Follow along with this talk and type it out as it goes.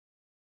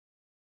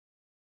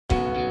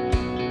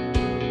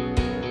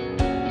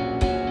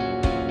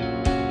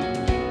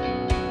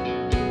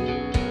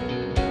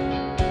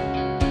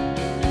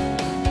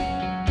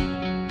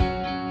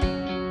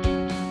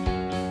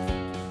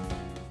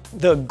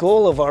The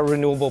goal of our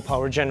renewable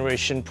power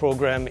generation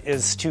program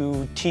is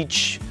to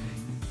teach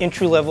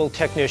entry-level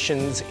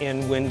technicians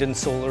in wind and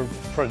solar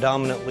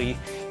predominantly,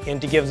 and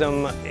to give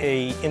them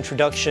an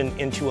introduction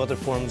into other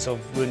forms of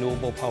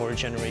renewable power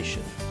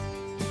generation.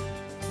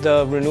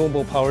 The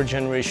Renewable Power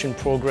Generation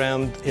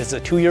program is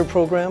a 2-year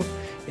program,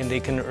 and they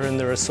can earn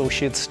their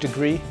associate's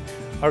degree.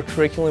 Our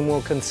curriculum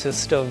will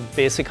consist of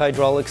basic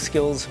hydraulic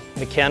skills,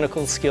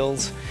 mechanical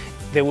skills.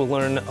 They will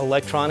learn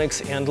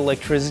electronics and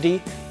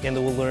electricity, and they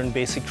will learn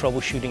basic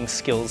troubleshooting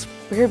skills.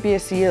 We're here at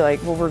BSC, like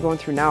what we're going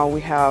through now, we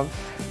have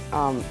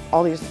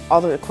all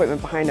the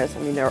equipment behind us. I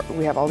mean,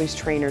 we have all these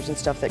trainers and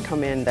stuff that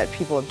come in that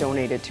people have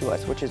donated to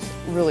us, which is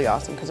really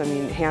awesome because, I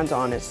mean,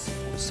 hands-on is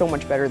so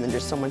much better than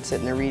just someone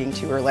sitting there reading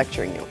to you or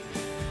lecturing you.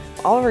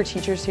 All of our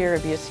teachers here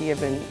at BSC have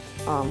been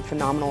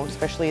phenomenal,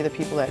 especially the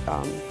people that,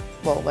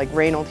 well, like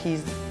Reynold,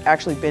 he's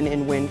actually been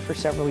in wind for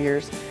several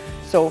years.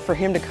 So for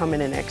him to come in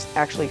and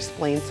actually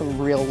explain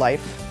some real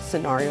life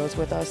scenarios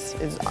with us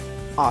is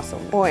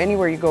awesome. Well,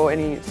 anywhere you go,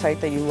 any site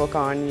that you look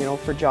on, you know,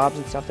 for jobs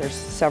and stuff, there's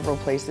several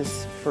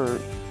places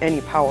for any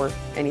power,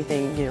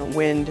 anything, you know,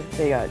 wind,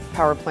 they got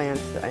power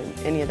plants,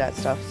 any of that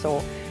stuff.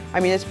 So,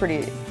 I mean, it's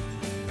pretty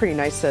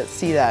nice to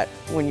see that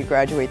when you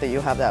graduate that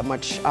you'll have that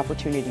much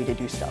opportunity to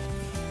do stuff.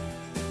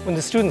 When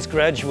the students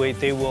graduate,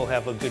 they will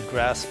have a good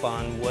grasp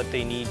on what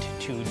they need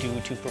to do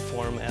to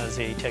perform as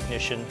a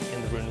technician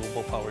in the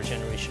renewable power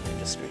generation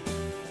industry.